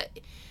 He's a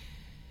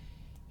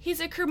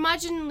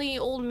curmudgeonly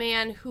old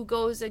man who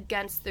goes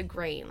against the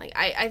grain. Like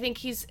I think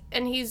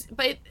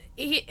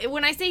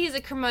when I say he's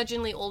a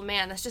curmudgeonly old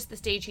man, that's just the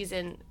stage he's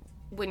in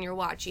when you're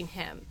watching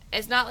him.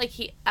 It's not like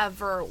he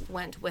ever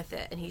went with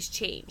it and he's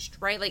changed,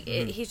 right? Like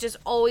he's just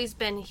always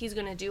been, he's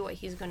going to do what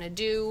he's going to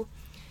do,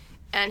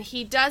 and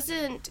he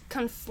doesn't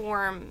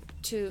conform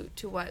to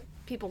what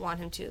people want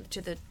him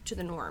to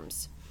the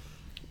norms,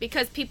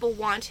 because people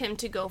want him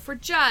to go for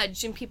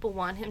judge, and people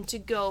want him to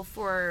go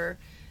for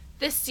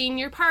this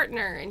senior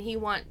partner, and they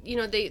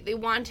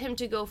want him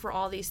to go for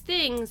all these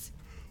things,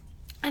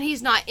 and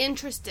he's not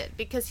interested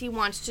because he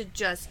wants to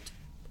just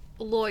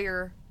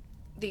lawyer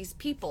these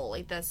people.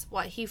 Like, that's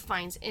what he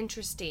finds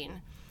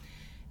interesting.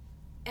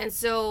 And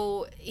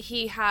so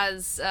he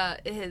has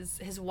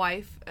his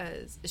wife,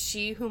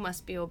 she who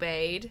must be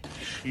obeyed.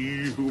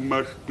 She who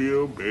must be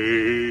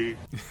obeyed.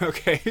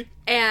 Okay.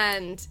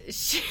 And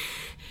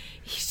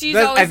she's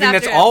always I think after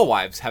that's him. All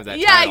wives have that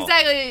title. Yeah,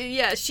 exactly.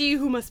 Yeah, she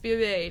who must be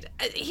obeyed.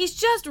 He's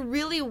just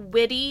really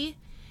witty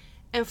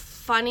and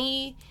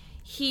funny.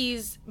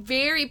 He's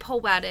very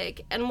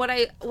poetic, and what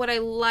I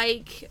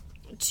like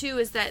too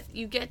is that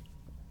you get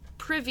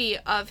privy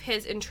of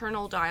his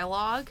internal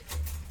dialogue.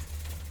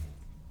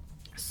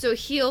 So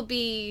he'll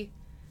be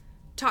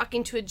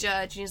talking to a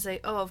judge, and he's like,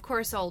 oh, of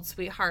course, old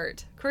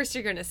sweetheart. Of course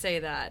you're going to say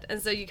that.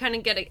 And so you kind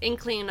of get an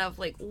inkling of,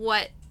 like,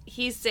 what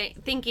he's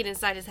thinking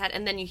inside his head,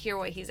 and then you hear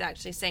what he's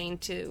actually saying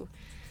to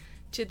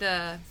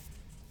the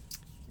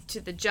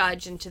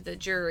judge and to the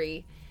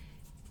jury.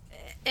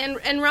 And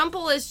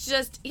Rumpel is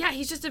just,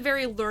 he's just a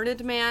very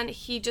learned man.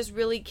 He just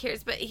really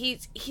cares, but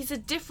he's a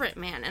different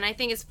man, and I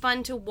think it's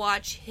fun to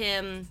watch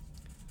him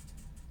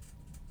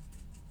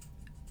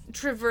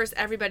traverse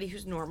everybody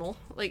who's normal.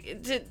 Like,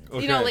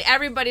 you know, like,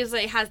 everybody's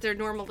like has their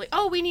normal, like,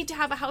 oh, we need to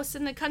have a house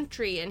in the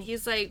country, and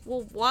he's like,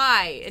 well,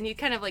 why? And he's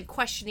kind of like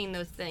questioning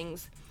those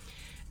things.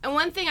 And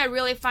one thing I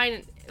really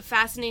find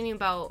fascinating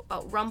about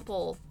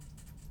Rumpel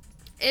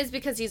is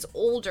because he's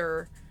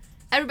older,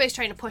 everybody's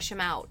trying to push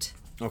him out.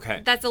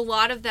 Okay. That's a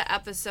lot of the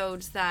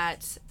episodes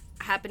that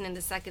happen in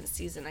the second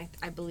season,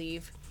 I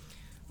believe,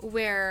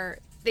 where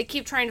they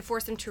keep trying to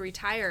force him to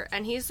retire.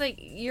 And he's like,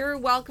 you're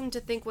welcome to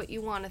think what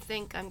you want to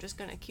think. I'm just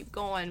going to keep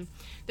going.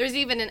 There's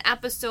even an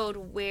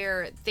episode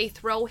where they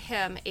throw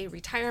him a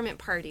retirement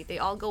party. They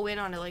all go in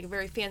on a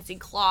very fancy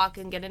clock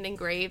and get it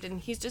engraved. And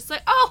he's just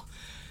like, oh,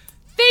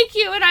 thank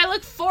you. And I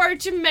look forward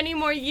to many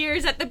more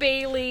years at the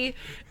Bailey.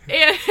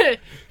 And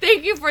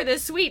thank you for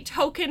this sweet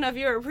token of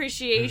your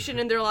appreciation.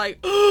 And they're like,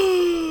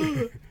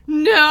 oh,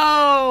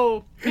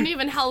 no. And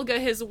even Helga,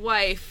 his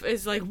wife,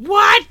 is like,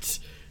 what?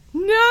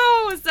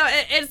 No. So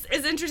it's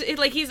interesting.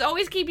 Like, he's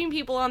always keeping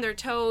people on their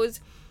toes.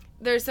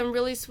 There's some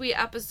really sweet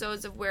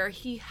episodes of where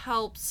he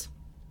helps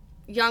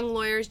young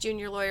lawyers,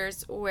 junior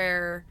lawyers,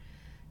 where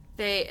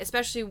they,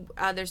 especially,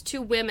 there's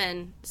two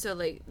women, so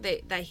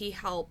that he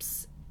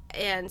helps.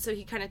 And so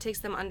he kind of takes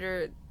them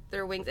under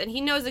their wings, and he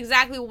knows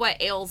exactly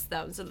what ails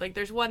them. So, like,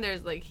 there's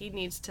he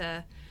needs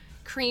to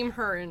cream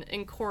her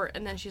in court,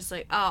 and then she's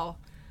like, oh,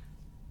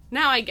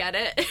 now I get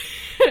it.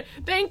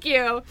 Thank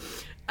you.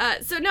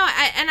 So, no,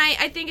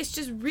 I think it's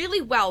just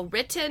really well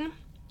written.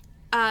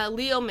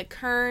 Leo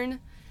McKern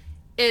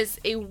is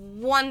a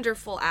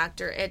wonderful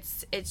actor.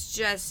 It's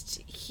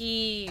just,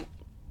 he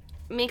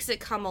makes it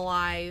come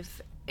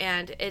alive,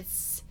 and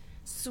it's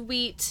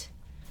sweet,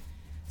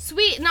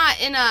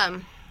 not in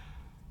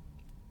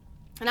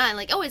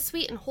like, oh, it's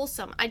sweet and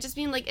wholesome. I just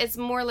mean, like, it's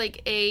more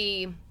like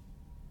a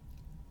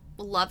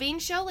loving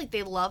show. Like,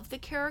 they love the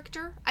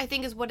character, I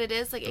think is what it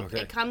is. Like,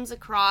 it comes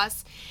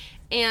across,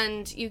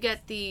 and you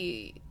get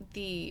the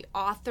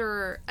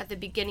author at the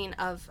beginning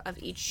of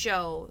each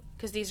show,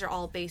 because these are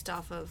all based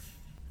off of,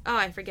 oh,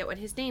 I forget what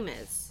his name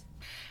is.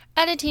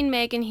 Editing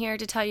Megan here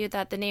to tell you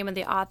that the name of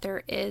the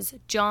author is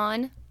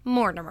John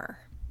Mortimer.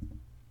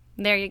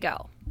 There you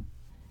go.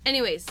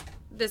 Anyways,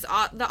 the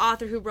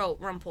author who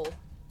wrote Rumpel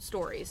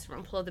stories,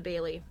 Rumpel of the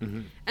Bailey.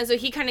 Mm-hmm. And so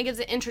he kind of gives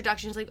an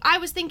introduction. He's like, I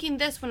was thinking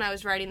this when I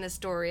was writing this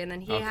story. And then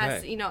he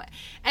has, you know,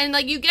 and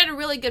like you get a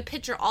really good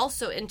picture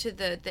also into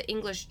the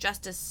English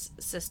justice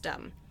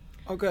system.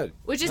 Oh, good.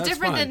 Which is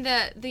different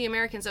than the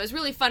American. So it's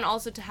really fun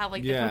also to have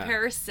like the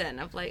comparison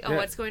of like,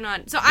 what's going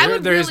on. So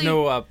there is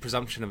no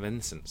presumption of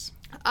innocence.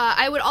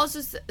 I would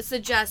also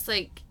suggest,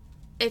 like,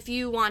 if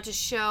you want a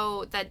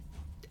show that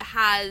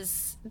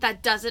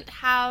doesn't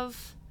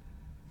have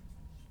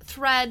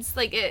threads,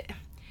 like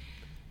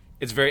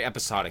it's very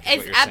episodic.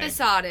 It's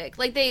episodic.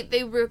 Like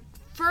they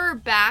refer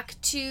back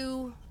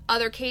to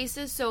other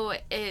cases, so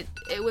it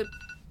would.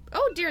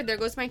 Oh dear, there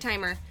goes my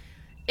timer.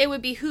 It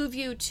would behoove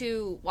you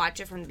to watch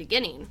it from the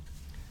beginning,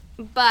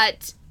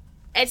 but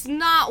it's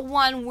not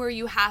one where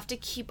you have to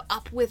keep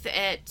up with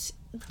it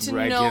to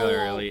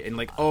regularly know. And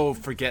like,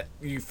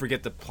 you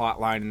forget the plot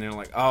line, and they're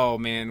like, oh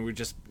man, we're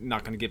just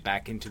not going to get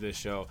back into this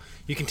show.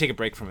 You can take a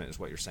break from it, is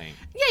what you're saying.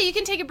 Yeah, you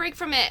can take a break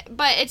from it,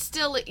 but it's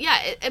still,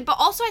 but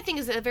also I think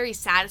it's a very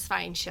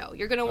satisfying show.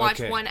 You're going to watch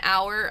 1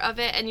 hour of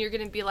it, and you're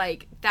going to be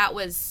like, that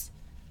was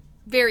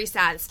very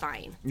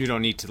satisfying. You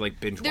don't need to like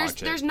binge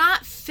watch it. There's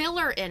not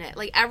filler in it.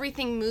 Like,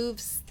 everything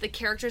moves the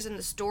characters in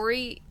the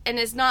story, and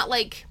it's not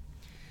like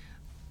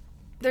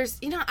there's,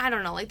 I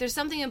don't know, like, there's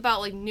something about,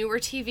 like, newer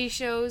TV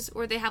shows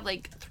where they have,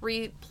 like,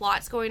 3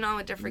 plots going on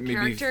with different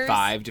characters. Maybe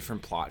 5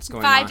 different plots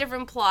going on. 5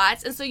 different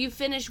plots, and so you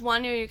finish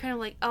one and you're kind of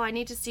like, oh, I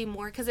need to see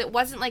more, because it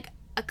wasn't, like,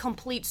 a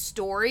complete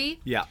story.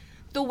 Yeah.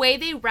 The way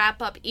they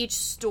wrap up each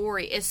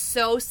story is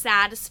so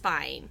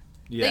satisfying.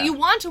 Yeah. That you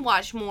want to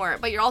watch more,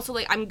 but you're also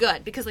like, I'm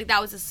good, because, like,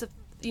 that was a,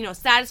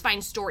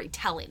 satisfying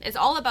storytelling. It's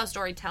all about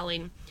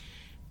storytelling,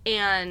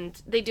 and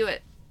they do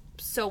it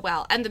so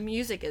well, and the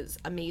music is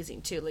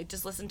amazing too. Like,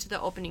 just listen to the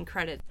opening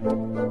credits.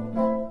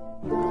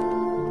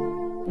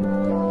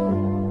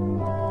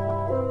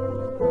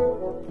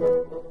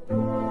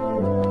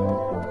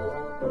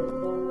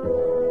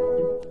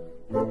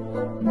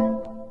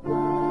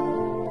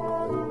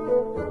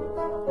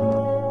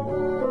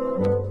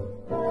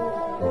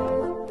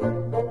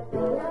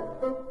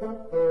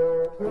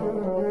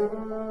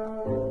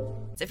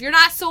 If you're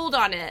not sold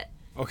on it,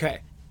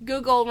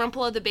 Google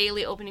Rumpel of the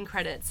Bailey opening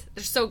credits.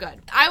 They're so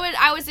good.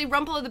 I would say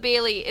Rumpel of the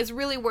Bailey is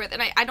really worth,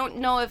 and I don't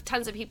know if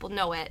tons of people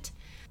know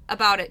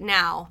about it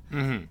now,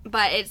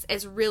 but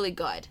it's really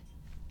good.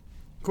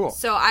 Cool.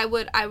 So I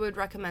would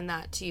recommend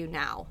that to you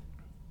now.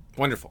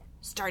 Wonderful.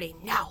 Starting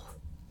now.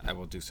 I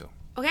will do so.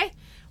 Okay.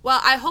 Well,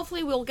 I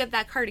hopefully will get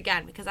that card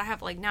again because I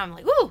have now I'm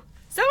like, ooh,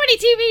 so many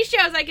TV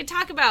shows I could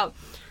talk about.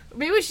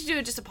 Maybe we should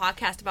do just a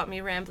podcast about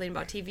me rambling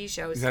about TV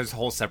shows. That's a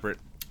whole separate.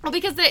 Well,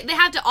 because they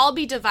have to all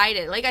be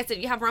divided. Like I said,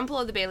 you have Rumple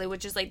of the Bailey,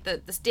 which is like the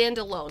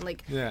standalone.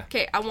 Like,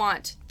 okay, I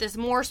want this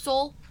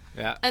morsel.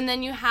 Yeah. And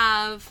then you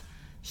have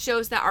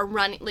shows that are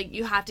running, like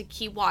you have to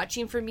keep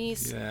watching for me.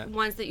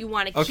 Ones that you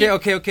want to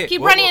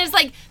keep running. It's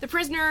like The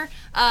Prisoner,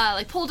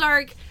 like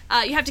Poldark.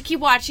 You have to keep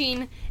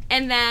watching.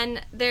 And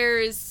then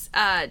there's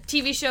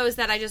TV shows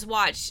that I just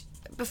watch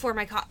before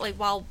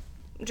while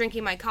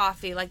drinking my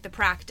coffee, like The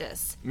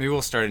Practice. Maybe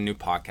we'll start a new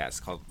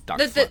podcast called Duck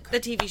Flick. The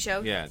TV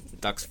show. Yeah,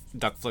 Duck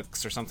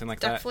Flicks or something like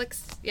that. Duck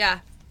Flicks,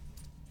 yeah.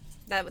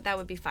 That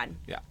would be fun.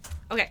 Yeah.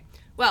 Okay,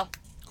 well.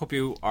 Hope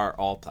you are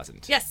all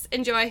pleasant. Yes,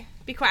 enjoy.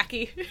 Be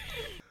quacky.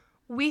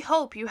 We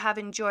hope you have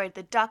enjoyed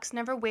the Ducks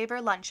Never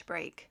Waver lunch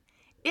break.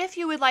 If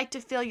you would like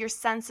to fill your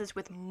senses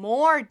with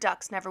more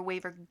Ducks Never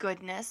Waver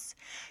goodness,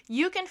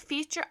 you can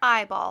feast your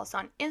eyeballs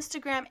on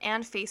Instagram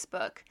and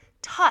Facebook.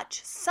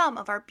 Touch some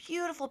of our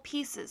beautiful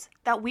pieces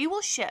that we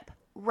will ship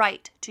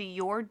right to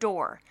your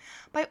door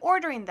by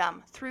ordering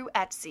them through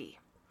Etsy.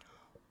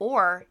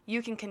 Or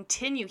you can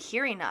continue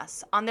hearing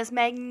us on this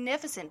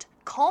magnificent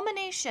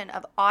culmination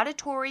of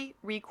auditory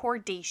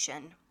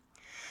recordation.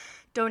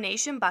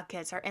 Donation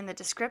buckets are in the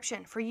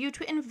description for you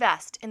to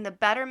invest in the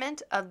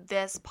betterment of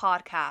this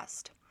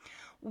podcast.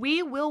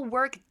 We will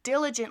work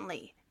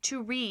diligently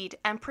to read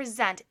and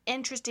present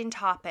interesting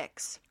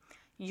topics.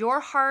 Your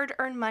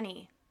hard-earned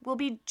money will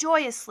be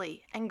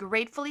joyously and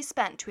gratefully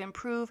spent to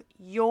improve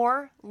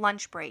your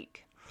lunch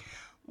break.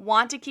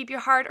 Want to keep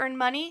your hard-earned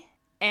money?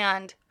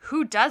 And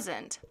who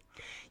doesn't?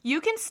 You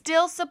can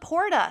still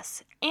support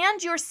us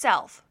and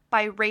yourself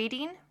by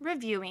rating,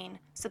 reviewing,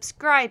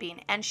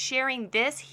 subscribing, and sharing this